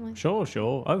 family. Sure.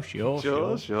 Oh,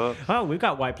 sure. Sure. Oh, we've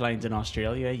got white plains in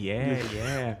Australia.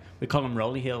 Yeah. We call them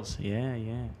rolly hills. Yeah.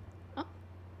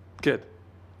 Good.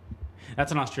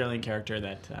 That's an Australian character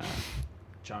that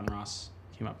John Ross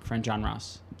came up. Friend John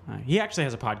Ross. He actually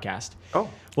has a podcast. Oh,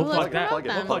 We'll Well, plug let's that. promote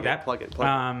them. Plug that. Plug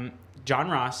it.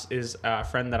 John Ross is a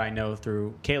friend that I know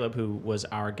through Caleb, who was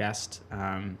our guest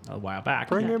a while back.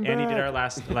 Bring him and he did back. our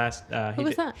last. Who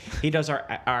was that? He does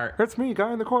our That's me,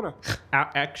 guy in the corner.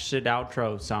 exit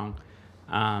outro song.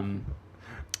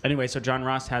 Anyway, so John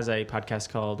Ross has a podcast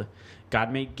called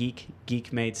God Made Geek,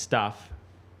 Geek Made Stuff.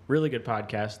 Really good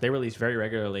podcast. They release very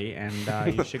regularly, and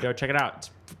you should go check it out.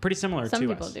 It's pretty similar Some to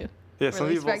people us. do. Yeah, some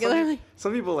Release people regularly.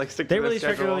 Some people like stick to They their release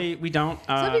schedule. regularly. We don't.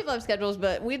 Some people have schedules,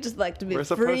 but we just like to be We're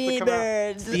supposed to free come out.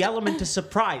 birds. The element is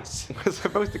surprise. We're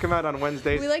supposed to come out on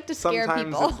Wednesdays. We like to scare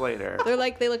Sometimes people. it's later. They're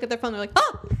like, they look at their phone. They're like,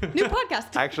 oh, new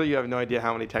podcast. Actually, you have no idea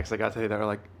how many texts I got today that are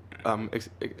like,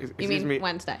 excuse You mean me.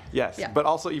 Wednesday? Yes, Yeah. but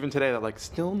also even today they're like,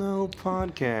 still no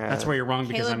podcast. That's where you're wrong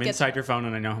because Caleb I'm gets- inside your phone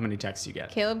and I know how many texts you get.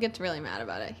 Caleb gets really mad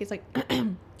about it. He's like,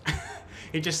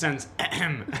 He just sends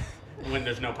when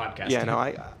there's no podcast. Yeah, no,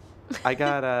 I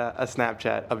got a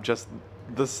Snapchat of just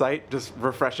the site just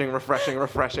refreshing,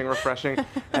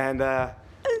 and I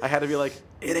had to be like,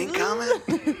 it ain't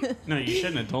coming. No, you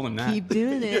shouldn't have told him that. keep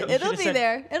doing it. You It'll should've be said-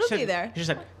 there. It'll should- be there. You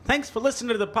should have said, thanks for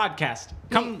listening to the podcast.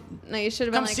 Come No, you should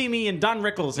have been come like, see me in Don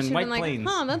Rickles in should have White been like, Plains.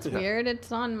 huh, that's weird.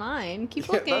 It's on mine. Keep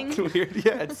Yeah, looking. that's weird.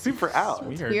 Yeah, it's super out.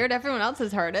 Weird. Weird. Everyone else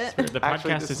has heard it. The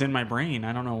Actually, podcast this- is in my brain.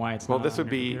 I don't know why it's Well, not this on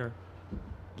would your be computer.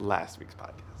 last week's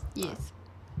podcast. Yes.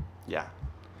 Yeah.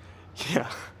 Yeah.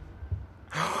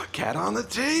 Cat on the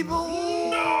table.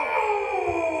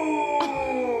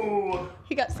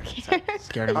 He got scared.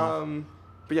 Scared him off.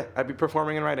 But yeah, I'd be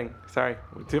performing and writing. Sorry,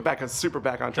 super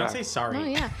back on Don't track. say sorry. Oh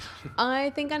yeah. I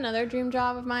think another dream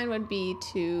job of mine would be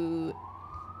to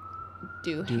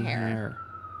do Do hair. hair.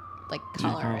 Like Do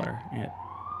color. color. Yeah.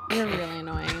 It. You're really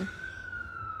annoying.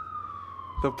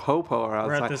 The popo are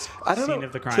outside. We're at this I don't scene know.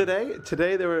 of the crime.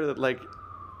 Today they were like,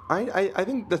 I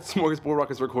think that Smorgasbord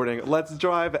Rock is recording. Let's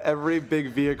drive every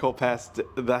big vehicle past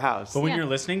the house. But when Yeah. you're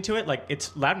listening to it, like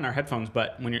it's loud in our headphones,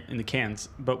 but when you're in the cans,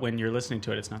 but when you're listening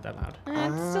to it, it's not that loud.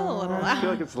 It's still a little I loud. feel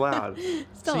like it's loud. Still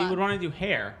So you loud. would want to do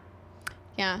hair.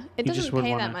 Yeah. It You just doesn't would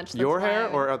pay wanna- that much. That's Your why hair I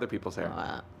would- or other people's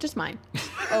hair? just mine.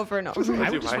 Over and over. I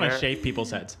do would just my want to hair. shave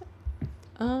people's heads.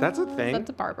 That's a thing. That's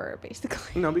a barber,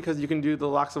 basically. No, because you can do the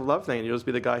locks of love thing. And you'll just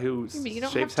be the guy who But you don't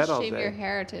shaves have head to all shave day. your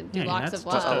hair to do Yeah, locks that's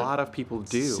of just love. A lot of people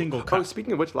do. Single Oh, cut.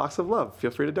 speaking of which, locks of love.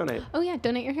 Feel free to donate. Oh yeah,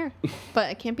 donate your hair,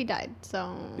 but it can't be dyed.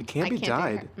 So It can't I be do your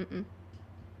dyed? hair. Mm-mm.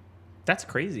 That's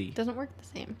crazy. It doesn't work the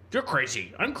same. You're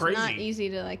crazy. I'm It's crazy. not easy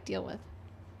to like deal with.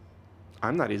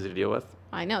 I'm not easy to deal with.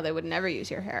 I know they would never use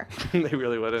your hair. They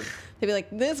really wouldn't. They'd be like,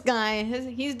 "This guy,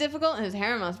 he's difficult. And his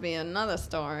hair must be another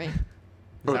story."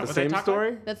 Oh, that the what they same talk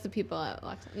story? That's the people at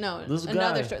Lux. No, This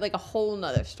another guy. story, like a whole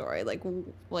nother story, like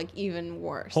even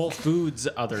worse. Whole Foods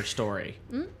other story.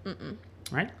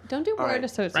 Right? Don't do All word right.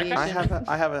 association.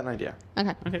 I have an idea.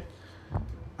 Okay. Okay.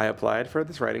 I applied for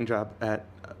this writing job at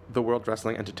the World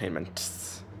Wrestling Entertainment.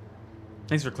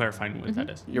 Thanks for clarifying what that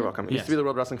is. You're welcome. It used Yes. to be the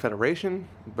World Wrestling Federation,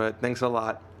 but thanks a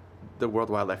lot, the World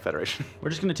Wildlife Federation. We're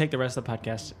just going to take the rest of the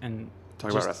podcast and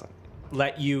Talk just about wrestling.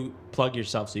 let you plug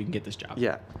yourself so you can get this job.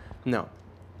 Yeah. No.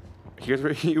 Here's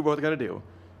what you both got to do.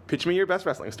 Pitch me your best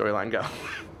wrestling storyline. Go.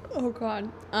 Oh God.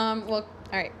 Well, all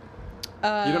right.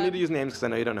 You don't need to use names because I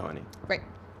know you don't know any. Right.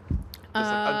 Just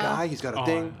like a guy, he's got a Oh,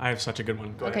 thing. I have such a good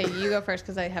one. Go Okay, ahead. you go first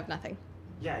because I have nothing.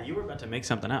 Yeah, you were about to make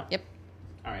something up. Yep.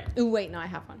 All right. Ooh, wait, no, I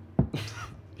have one.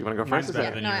 You want to go Mine's first? Is better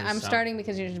that- than No, yours, I'm so. starting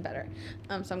because yours is better.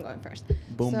 So I'm going first.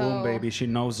 Boom, So- boom, baby. She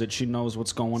knows it. She knows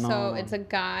what's going on. So it's a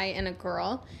guy and a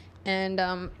girl, and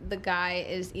the guy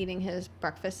is eating his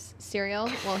breakfast cereal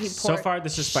while he pours. So far,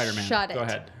 this is Spider-Man. Shut Go it.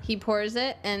 ahead. He pours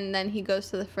it, and then he goes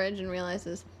to the fridge and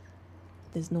realizes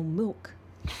there's no milk.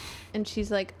 And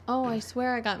she's like, "Oh, I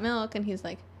swear I got milk," and he's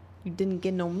like, "You didn't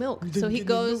get no milk." So he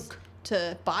goes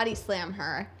to body slam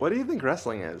her. What do you think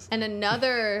wrestling is? And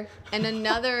another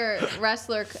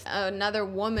wrestler, another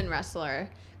woman wrestler,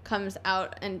 comes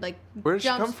out and like Where did she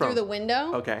jumps come from? through the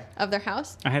window Okay. of their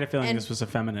house. I had a feeling and this was a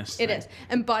feminist. It thing. is,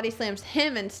 and body slams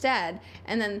him instead,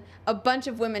 and then a bunch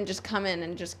of women just come in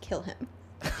and just kill him.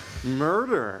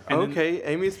 Murder. And then- Okay,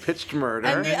 Amy's pitched murder.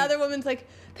 And the other woman's like,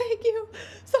 "Thank you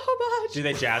so much. Do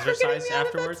they for getting jazzercise me out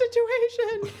of that afterwards?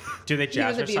 situation." Do they He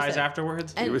was jazzercise abusive.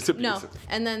 afterwards? And, was no, abusive.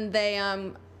 and then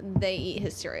they eat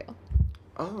his cereal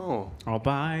Oh. All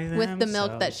by with the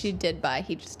milk that themselves. she did buy.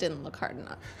 He just didn't look hard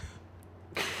enough.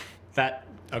 That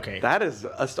okay. That is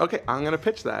okay. I'm gonna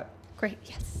pitch that. Great,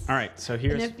 yes. All right. So And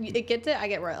here's if it gets it, I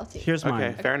get royalty. here's mine.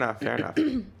 Okay, fair enough. Fair enough.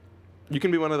 You can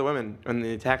be one of the women in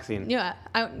the attack scene. Yeah,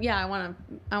 I want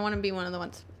to be one of the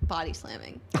ones body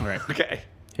slamming. All right. Okay.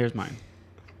 Here's mine.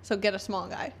 So get a small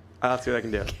guy. I'll see what I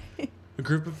can do. A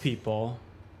group of people.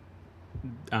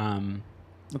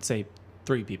 Let's say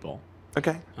 3 people.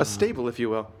 Okay. A stable, if you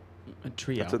will. A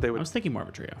trio. That's what they would- I was thinking more of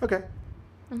a trio. Okay.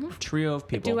 A trio of A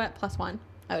people. duet plus one,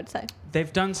 I would say.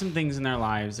 They've done some things in their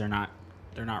lives. They're not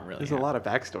really. There's a lot of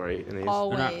backstory in these.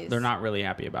 Always. They're not really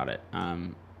happy about it.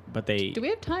 But they. Do we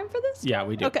have time for this? Yeah,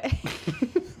 we do. Okay.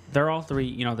 They're all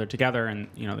 3. They're together, and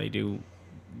they do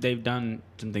they've done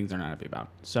some things they're not happy about.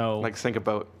 So Like sink a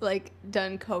boat. Like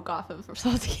done coke off of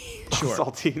saltines. Sure.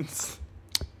 Saltines.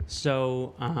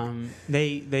 So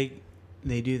they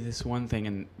do this one thing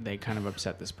and they kind of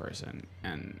upset this person,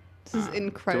 and This is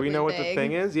incredibly Do we know what the vague.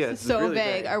 thing is? Yeah, This it's is so really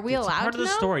vague. vague. Are we it's allowed part to of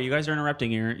the know? story. You guys are interrupting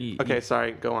here. Okay,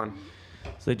 sorry. Go on.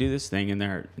 So they do this thing and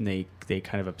they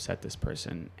kind of upset this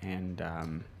person, and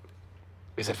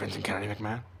Is it Vincent Kennedy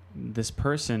McMahon? this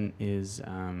person is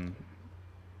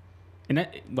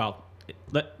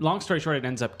long story short, it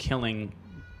ends up killing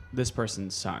this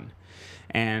person's son,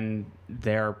 and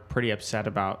they're pretty upset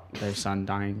about their son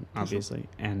dying, obviously.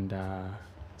 And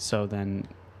so then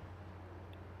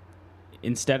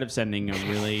instead of sending a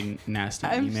really nasty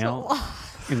email,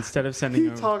 instead of sending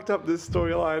He talked up this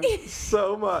storyline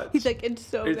so much. He's like, it's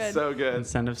so It's good. so good.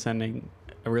 instead of sending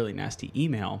a really nasty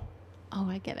email, Oh,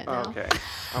 I get it now. Okay.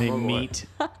 they I'm on board. meet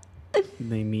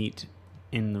they meet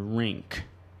in the rink,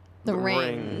 The The ring.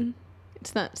 ring.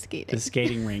 It's not skating. the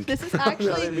skating rink. This is No,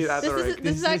 actually they meet at the rink.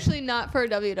 this is actually not for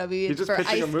WWE. It's just for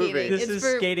pitching ice a movie. skating. This it's is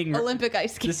for skating- Olympic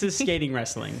ice skating. This is skating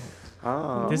wrestling.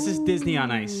 Oh. This is Disney on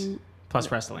Ice plus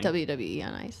wrestling. WWE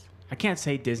on ice. I can't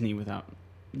say Disney without.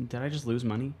 Did I just lose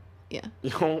money? Yeah.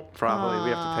 You won't probably.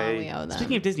 We have to pay. We owe them.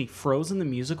 Speaking of Disney, Frozen the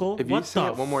musical. If you what say the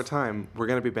it one more time, we're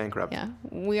gonna be bankrupt. Yeah,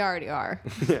 we already are.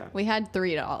 Yeah. We had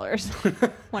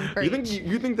 $3. One for You each. think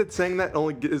you think that saying that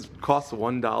only costs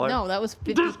 $1? No, that was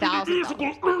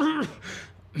 $50,000.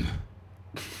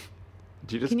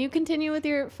 Do you just Can you continue with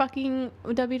your fucking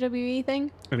WWE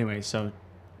thing? Anyway, so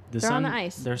They're on the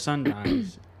ice. Their son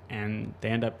dies, and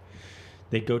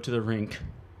they go to the rink,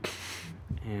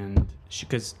 and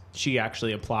because she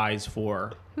actually applies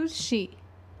for Who's she?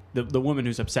 the woman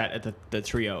who's upset at the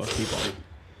trio of people.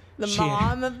 The She-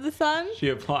 mom of the son? She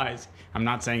applies. I'm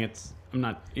not saying it's. I'm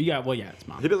not. Yeah, well, yeah, it's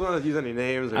mom. He doesn't want to use any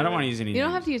names. Or I don't want to use any. You don't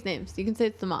names. have to use names. You can say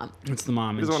it's the mom. It's the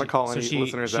mom. He doesn't and wanna call any she,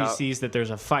 listeners she out. sees that there's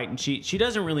a fight, and she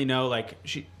doesn't really know. Like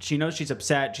she knows she's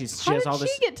upset. She How has did all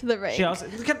this. she get to the ring? She also.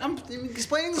 I'm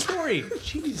explaining the story.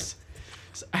 Jeez.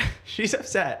 So, she's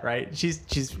upset, right? She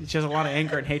has a lot of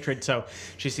anger and hatred. So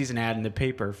she sees an ad in the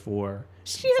paper for.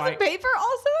 She has a paper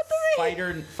also at the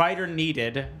ring? Fighter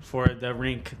needed for the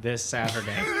rink this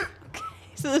Saturday.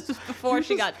 So this was before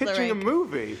she got to the pitching a ring.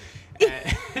 movie.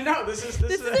 No, this is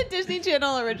This is a Disney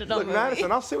Channel original Look, movie.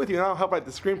 Madison, I'll sit with you and I'll help write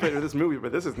the screenplay for this movie,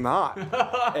 but this is not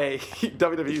a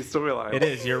WWE storyline. It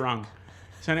is. You're wrong.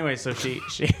 So anyway, so she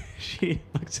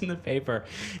looks in the paper.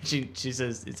 She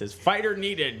says it says fighter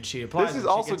needed. She applies. This is and she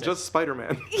also gets it. just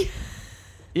Spider-Man.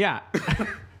 Yeah.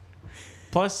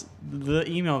 Plus the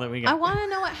email that we got. I want to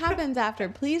know what happens after.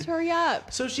 Please hurry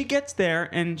up. So she gets there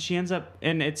and she ends up,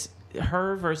 and it's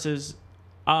her versus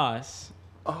us.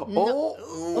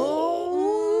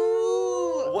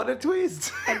 Oh. What a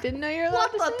twist! I didn't know you were allowed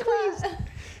to say that.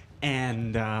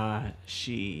 And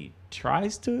she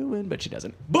tries to win, but she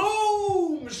doesn't.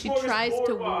 Boom! She tries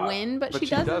to win, but she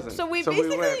doesn't. So we So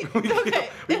basically... we okay.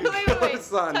 we wait. kill a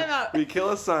son. Time out. We kill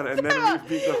a son, and then we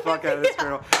beat the fuck out of this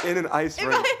girl in an ice If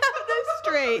rink. I have this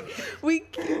straight, we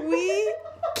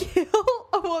kill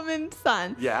a woman's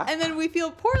son. Yeah. And then we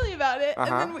feel poorly about it,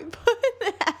 Uh-huh. and then we put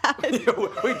an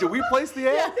ad. Wait, do we place the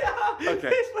ad?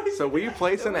 Okay, so we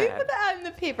place an We ad, put the ad in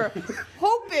the paper,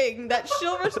 hoping that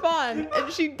she'll respond,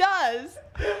 and she does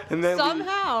and then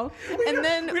somehow. And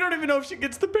then we don't even know if she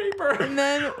gets the paper. And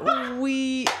then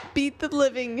we beat the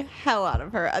living hell out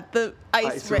of her at the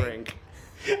ice, rink. rink.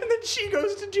 And then she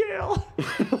goes to jail.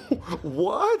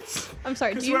 What? I'm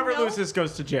sorry. Because Do you whoever know? loses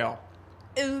goes to jail.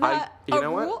 Is that You a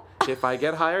know rule? what? If I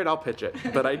get hired, I'll pitch it,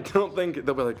 but I don't think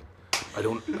they'll be like, I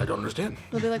don't understand.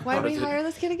 They'll be like, why How did we does it- hire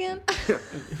this kid again?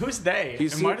 Who's they?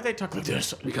 He's And why seen- do they talk like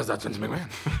this? Because that's Vince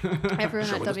McMahon. Everyone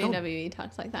Show at us don't. WWE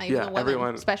talks like that. Even Yeah, the women,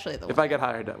 everyone. especially the If women. I get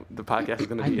hired, the podcast is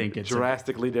going I to be think it's a-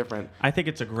 drastically different. I think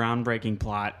it's a groundbreaking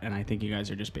plot, and I think you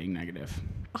guys are just being negative.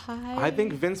 I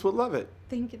think Vince would love it.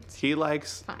 think it's He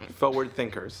likes Fine. forward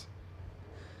thinkers.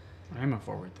 I'm a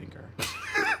forward thinker.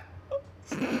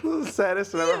 The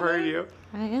saddest I've ever heard you.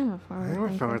 I am a I'm forward a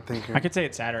thinker. forward thinker. I could say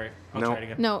it Saturday. I'll No. try it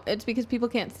again. No, it's because people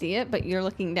can't see it, but you're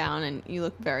looking down and you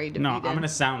look very defeated. No, I'm going to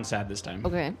sound sad this time.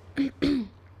 Okay.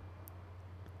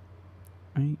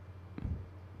 Right.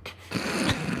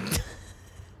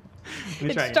 Let me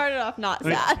It try again. started off not Let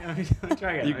me- sad. Let me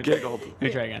try again. You Let me try- giggled. Let me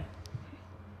try again.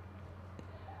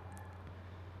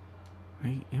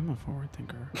 I am a forward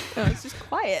thinker. No, it's just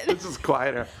quiet. This is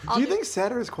quieter. I'll Do you do- think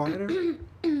sadder is quieter?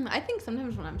 I think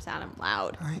sometimes when I'm sad, I'm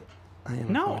loud. I am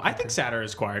a No, forward I think thinker. sadder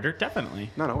is quieter. Definitely.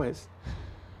 Not always.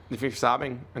 If you're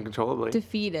sobbing uncontrollably.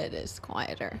 Defeated is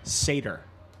quieter. Satyr.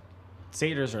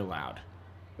 Satyrs are loud.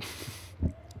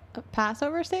 A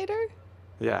Passover Seder?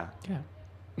 Yeah.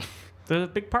 Yeah. The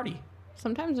big party.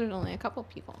 Sometimes there's only a couple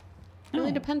people. It really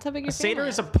No. depends how big your A Seder family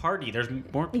is a party. There's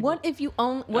more people. What if you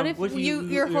own? What if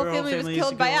your whole family was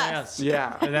killed by us?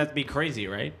 Yeah. That'd be crazy,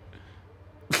 right?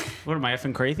 What am I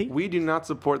effing crazy? We do not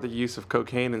support the use of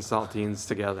cocaine and saltines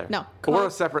together. No. Or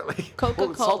separately.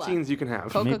 Coca-Cola. Well, saltines you can have.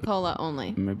 Coca-Cola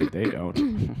only. Maybe they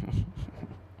don't.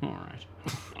 All right.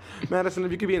 Madison,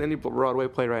 if you could be in any Broadway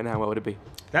play right now, what would it be?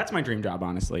 That's my dream job,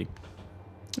 honestly.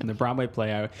 And the Broadway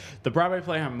play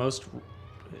I'm most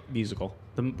musical.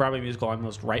 The Broadway musical I'm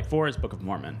most right for is Book of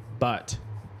Mormon. But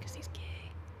Because he's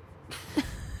gay.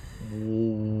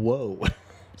 whoa.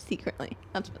 Secretly.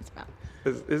 That's what it's about.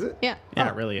 Is it? Yeah. Yeah,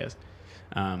 it really is.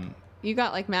 You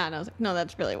got like mad. I was like, no,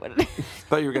 that's really what it is.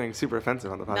 Thought you were getting super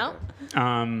offensive on the podcast.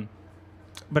 No.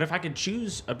 But if I could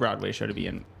choose a Broadway show to be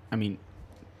in, I mean,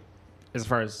 as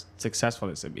far as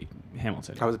successfulness, it'd be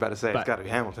Hamilton. I was about to say, But- it's got to be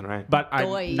Hamilton, right? But I'm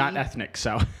Doy. not ethnic,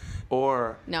 so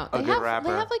Or No. a They good have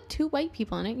rapper. like 2 white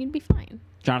people in it. You'd be fine.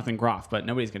 Jonathan Groff. But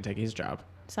nobody's gonna take his job.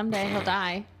 Someday he'll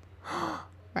die.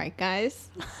 Right, guys?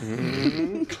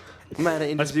 Might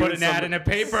I Let's interest you put in an ad some- in a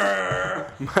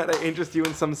paper. Might I interest you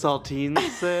in some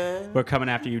saltines? We're coming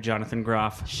after you, Jonathan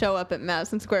Groff. Show up at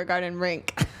Madison Square Garden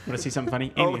rink. Want to see something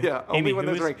funny? Oh Amy, yeah, only Amy, when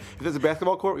who there's is- a ring. If there's a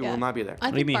basketball court, we Yeah. will not be there. I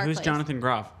think Amy, who's Barclays. Jonathan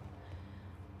Groff?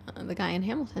 The guy in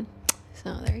Hamilton.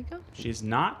 So there you go. She's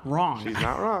not wrong. She's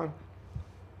not wrong.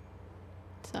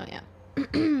 So yeah.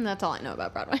 That's all I know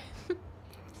about Broadway.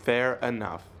 Fair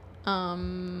enough.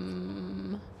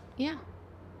 Yeah.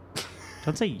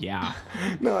 Don't say yeah.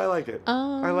 No, I like it.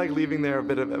 I like leaving there a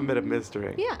bit of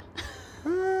mystery. Yeah.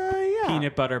 Yeah.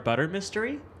 Peanut butter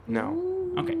mystery?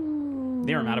 No, Okay.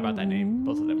 They were mad about that name.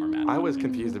 Both of them were mad. I was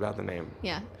confused about the name.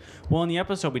 Yeah. Well, in the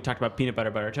episode, we talked about peanut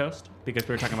butter toast because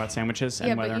we were talking about sandwiches and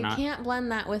Yeah, whether but or you not. can't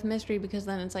blend that with mystery because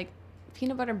then it's like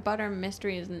peanut butter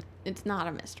mystery isn't. It's not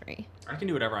a mystery. I can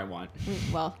do whatever I want.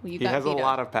 Well, you He got has vetoed. a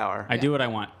lot of power. I do what I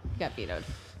want. You got vetoed.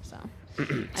 So.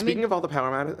 Speaking of all the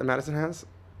power Madison has,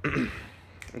 let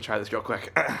me try this real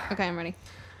quick. Okay, I'm ready.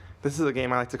 This is a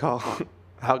game I like to call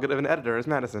How Good of an Editor is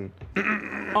Madison?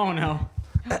 Oh, no.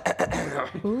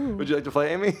 Would you like to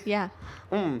play, Amy? Yeah.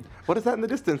 What is that in the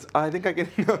distance? I think I can.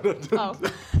 No. Oh, I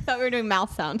thought we were doing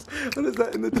mouth sounds. What is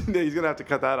that in the distance? He's going to have to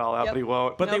cut that all out, Yep. but he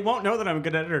won't. But they Nope. won't know that I'm a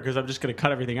good editor because I'm just going to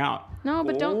cut everything out. No,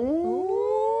 but don't.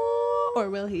 Oh. Or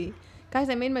will he? Guys,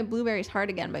 I made my blueberries hard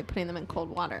again by putting them in cold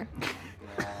water.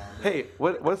 Hey,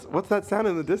 what's that sound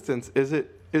in the distance? Is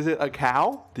it a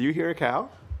cow? Do you hear a cow?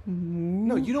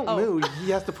 No, you don't Oh. moo. He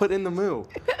has to put in the moo.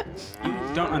 You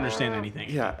don't understand anything.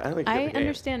 Yeah, I don't think you I get the game.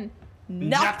 understand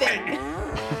nothing.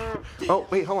 Oh,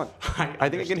 wait, hold on. I I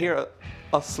think I can hear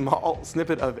a small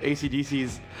snippet of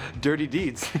AC/DC's Dirty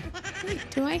Deeds.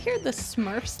 Do I hear the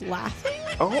Smurfs laughing?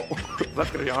 Oh, that's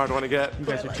going to be a hard one to get. You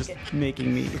guys are just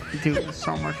making me do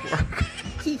so much work.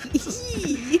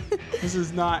 This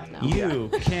is not. No. You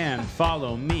can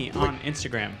follow me on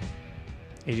Instagram.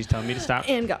 AJ's telling me to stop.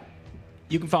 And go.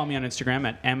 You can follow me on Instagram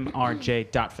at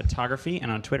mrj.photography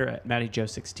and on Twitter at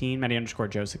MattyJoe16,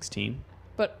 Matty_Joe16.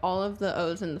 But all of the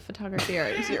O's in the photography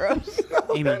are zeros.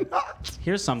 Amy,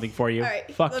 here's something for you. All right,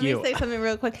 Fuck let you. me say something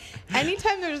real quick.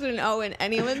 Anytime there's an O in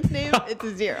anyone's name, it's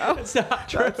a zero. It's not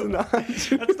true. That's not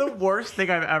true. That's the worst thing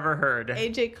I've ever heard.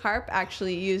 AJ Carp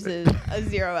actually uses a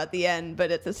zero at the end,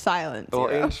 but it's a silent Well,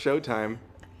 zero. in Showtime.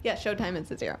 Yeah, Showtime is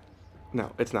a zero.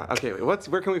 No, it's not. Okay, wait,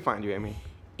 where can we find you, Amy?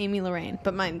 Amy Lorraine,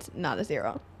 but mine's not a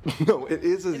zero. No, it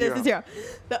is a It zero. is a zero.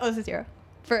 The O's a zero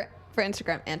for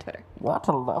Instagram and Twitter. What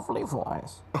a lovely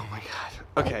voice. Oh my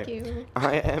god. Okay. Thank you.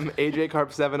 I am AJ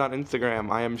Carp7 on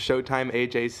Instagram. I am Showtime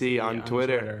AJC on on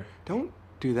Twitter. Twitter. Don't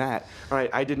do that. All right,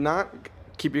 I did not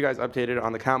keep you guys updated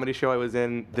on the comedy show I was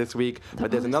in this week,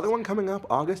 but there's another one coming up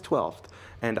August 12th,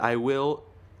 and I will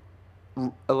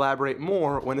elaborate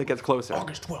more when it gets closer.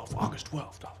 August 12th.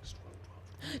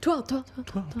 12.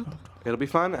 It'll be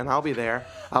fun, and I'll be there.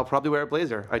 I'll probably wear a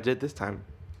blazer. I did this time.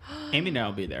 Amy and I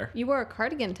will be there. You wore a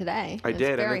cardigan today. I It's did,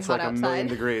 and very it's hot like a million outside.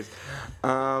 degrees.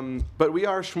 But we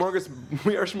are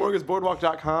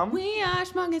smorgasbordwalk.com. We are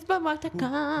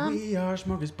smorgasbordwalk.com. We are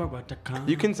smorgasbord.com.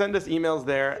 You can send us emails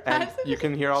there, and That's you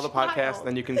can hear all the podcasts, child.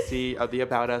 and you can see the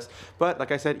About Us. But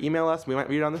like I said, email us. We might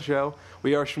read it on the show.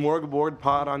 We are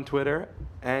smorgasbordpod on Twitter,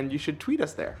 and you should tweet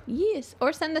us there. Yes,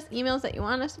 or send us emails that you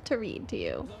want us to read to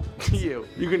you You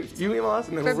email us,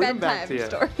 and then for we'll read them back to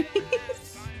bedtime you. stories.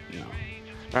 No.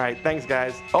 All right, thanks,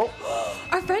 guys. Oh,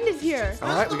 Our friend is here. all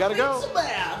right, we gotta go.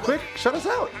 Quick, shut us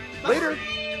out. Later.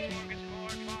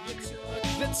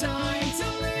 The time